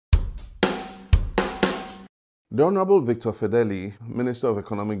The Honorable Victor Fedeli, Minister of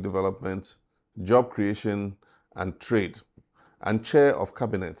Economic Development, Job Creation and Trade, and Chair of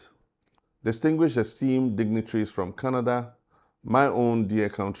Cabinet, distinguished esteemed dignitaries from Canada, my own dear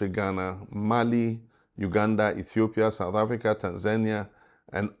country Ghana, Mali, Uganda, Ethiopia, South Africa, Tanzania,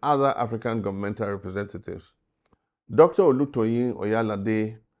 and other African governmental representatives. Dr. Olutoyin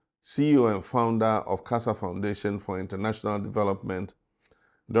Oyalade, CEO and founder of CASA Foundation for International Development,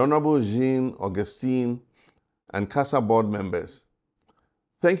 the Honorable Jean Augustine, and CASA board members.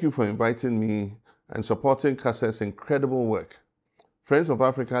 Thank you for inviting me and supporting CASA's incredible work. Friends of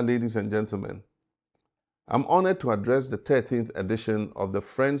Africa, ladies and gentlemen, I'm honored to address the 13th edition of the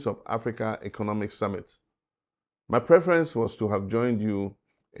Friends of Africa Economic Summit. My preference was to have joined you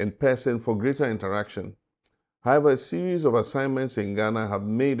in person for greater interaction. However, a series of assignments in Ghana have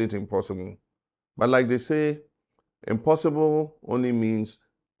made it impossible. But like they say, impossible only means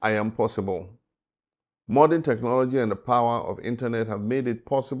I am possible. Modern technology and the power of internet have made it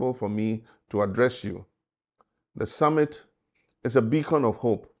possible for me to address you. The summit is a beacon of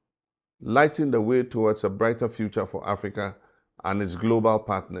hope, lighting the way towards a brighter future for Africa and its global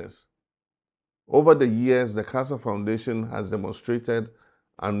partners. Over the years, the CASA Foundation has demonstrated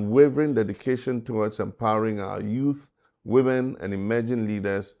unwavering dedication towards empowering our youth, women, and emerging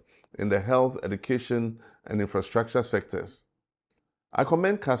leaders in the health, education, and infrastructure sectors. I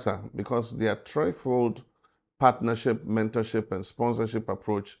commend CASA because their threefold partnership, mentorship, and sponsorship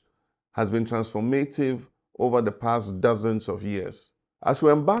approach has been transformative over the past dozens of years. As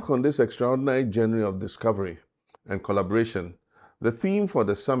we embark on this extraordinary journey of discovery and collaboration, the theme for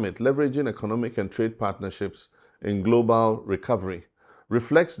the summit, Leveraging Economic and Trade Partnerships in Global Recovery,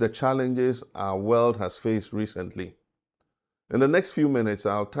 reflects the challenges our world has faced recently. In the next few minutes,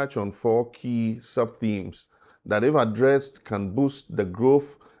 I'll touch on 4 key sub-themes that, if addressed, can boost the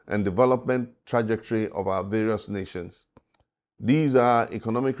growth and development trajectory of our various nations. These are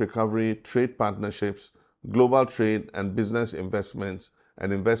economic recovery, trade partnerships, global trade and business investments,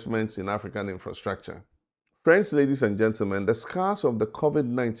 and investments in African infrastructure. Friends, ladies and gentlemen, the scars of the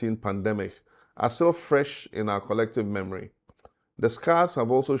COVID-19 pandemic are still fresh in our collective memory. The scars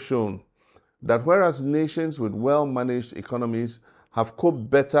have also shown that whereas nations with well-managed economies have coped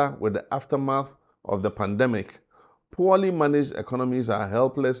better with the aftermath of the pandemic, poorly managed economies are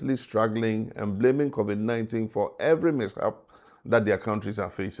helplessly struggling and blaming COVID-19 for every mishap that their countries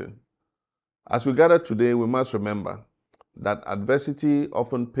are facing. As we gather today, we must remember that adversity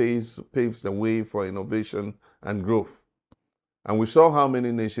often paves the way for innovation and growth. And we saw how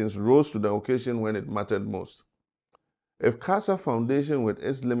many nations rose to the occasion when it mattered most. If CASA Foundation with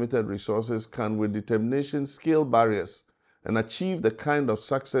its limited resources can with determination scale barriers and achieve the kind of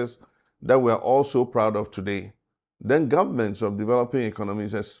success that we are all so proud of today, then governments of developing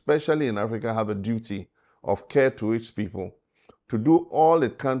economies, especially in Africa, have a duty of care to its people, to do all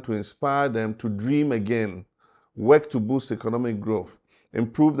it can to inspire them to dream again, work to boost economic growth,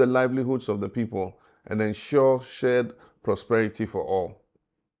 improve the livelihoods of the people, and ensure shared prosperity for all.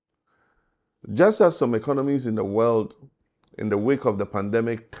 Just as some economies in the world, in the wake of the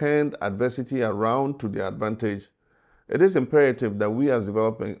pandemic, turned adversity around to their advantage, it is imperative that we as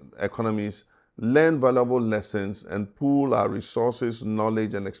developing economies learn valuable lessons and pool our resources,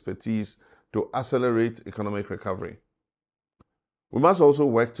 knowledge, and expertise to accelerate economic recovery. We must also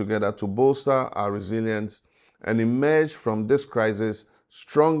work together to bolster our resilience and emerge from this crisis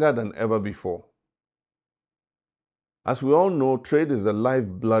stronger than ever before. As we all know, trade is the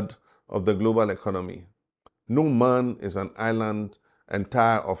lifeblood of the global economy. No man is an island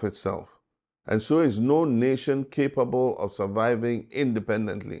entire of itself, and so is no nation capable of surviving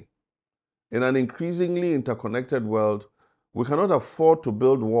independently. In an increasingly interconnected world, we cannot afford to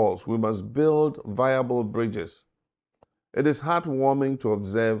build walls. We must build viable bridges. It is heartwarming to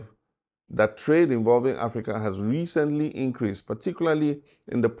observe that trade involving Africa has recently increased, particularly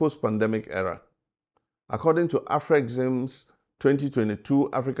in the post-pandemic era. According to Afrexim's 2022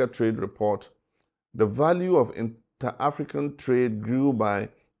 Africa Trade Report, the value of inter-African trade grew by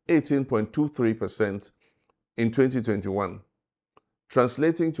 18.23% in 2021,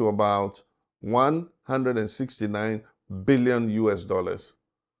 translating to about $169 billion,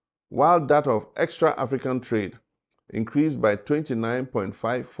 while that of extra-African trade increased by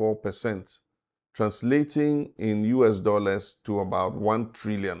 29.54%, translating in US dollars to about $1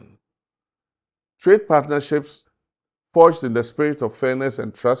 trillion. Trade partnerships forged in the spirit of fairness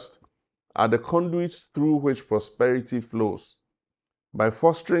and trust are the conduits through which prosperity flows. By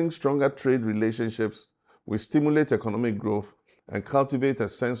fostering stronger trade relationships, we stimulate economic growth and cultivate a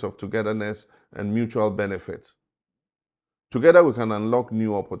sense of togetherness and mutual benefit. Together, we can unlock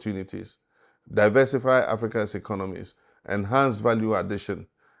new opportunities, diversify Africa's economies, enhance value addition,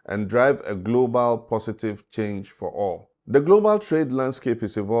 and drive a global positive change for all. The global trade landscape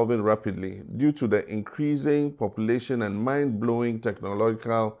is evolving rapidly due to the increasing population and mind-blowing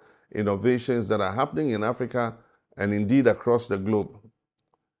technological innovations that are happening in Africa and indeed across the globe.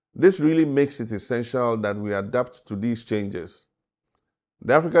 This really makes it essential that we adapt to these changes.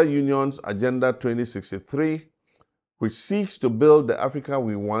 The African Union's Agenda 2063, which seeks to build the Africa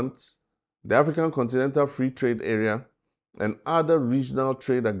we want, the African Continental Free Trade Area, and other regional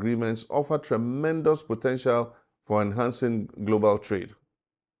trade agreements offer tremendous potential for enhancing global trade.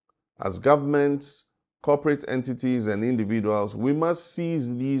 As governments, corporate entities, and individuals, we must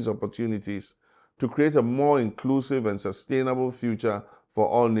seize these opportunities to create a more inclusive and sustainable future for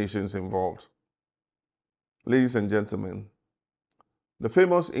all nations involved. Ladies and gentlemen, the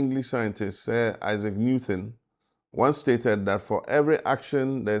famous English scientist Sir Isaac Newton once stated that for every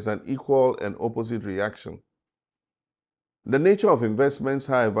action there is an equal and opposite reaction. The nature of investments,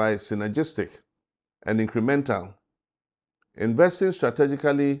 however, is synergistic and incremental. Investing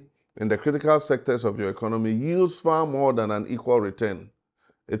strategically in the critical sectors of your economy yields far more than an equal return.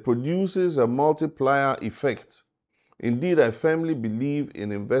 It produces a multiplier effect. Indeed, I firmly believe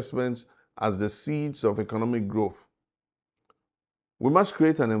in investments as the seeds of economic growth. We must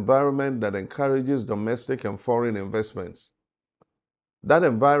create an environment that encourages domestic and foreign investments. That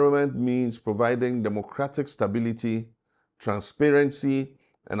environment means providing democratic stability, transparency,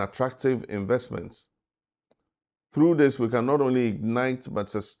 and attractive investments. Through this, we can not only ignite but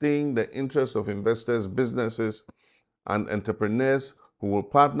sustain the interest of investors, businesses, and entrepreneurs who will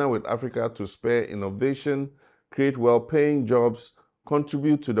partner with Africa to spur innovation, create well-paying jobs,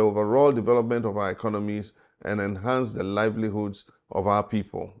 contribute to the overall development of our economies, and enhance the livelihoods of our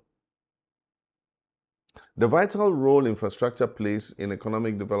people. The vital role infrastructure plays in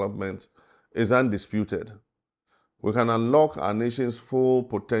economic development is undisputed. We can unlock our nation's full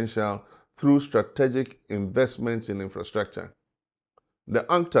potential through strategic investments in infrastructure. The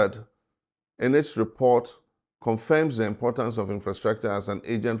UNCTAD, in its report, confirms the importance of infrastructure as an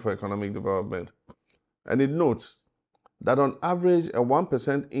agent for economic development, and it notes that on average, a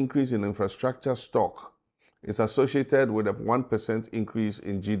 1% increase in infrastructure stock is associated with a 1% increase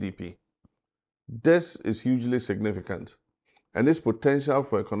in GDP. This is hugely significant, and its potential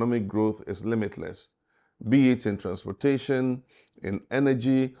for economic growth is limitless, be it in transportation, in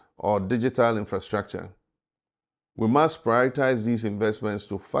energy, or digital infrastructure. We must prioritize these investments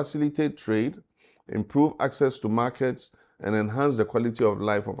to facilitate trade, improve access to markets, and enhance the quality of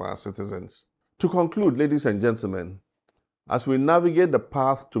life of our citizens. To conclude, ladies and gentlemen, as we navigate the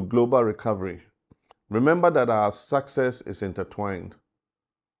path to global recovery, remember that our success is intertwined.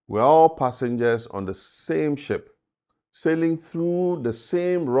 We're all passengers on the same ship, sailing through the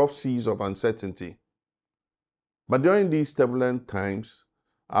same rough seas of uncertainty. But during these turbulent times,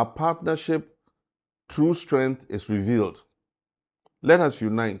 our partnership, true strength is revealed. Let us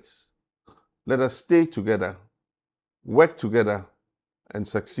unite. Let us stay together, work together, and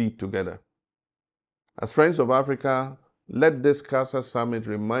succeed together. As friends of Africa, let this CASA Summit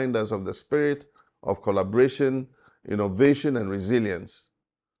remind us of the spirit of collaboration, innovation, and resilience.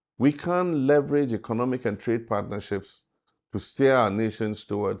 We can leverage economic and trade partnerships to steer our nations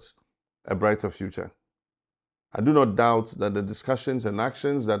towards a brighter future. I do not doubt that the discussions and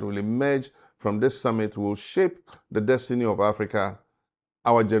actions that will emerge from this summit will shape the destiny of Africa,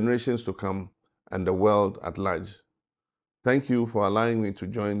 our generations to come, and the world at large. Thank you for allowing me to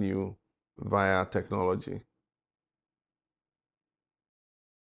join you via technology.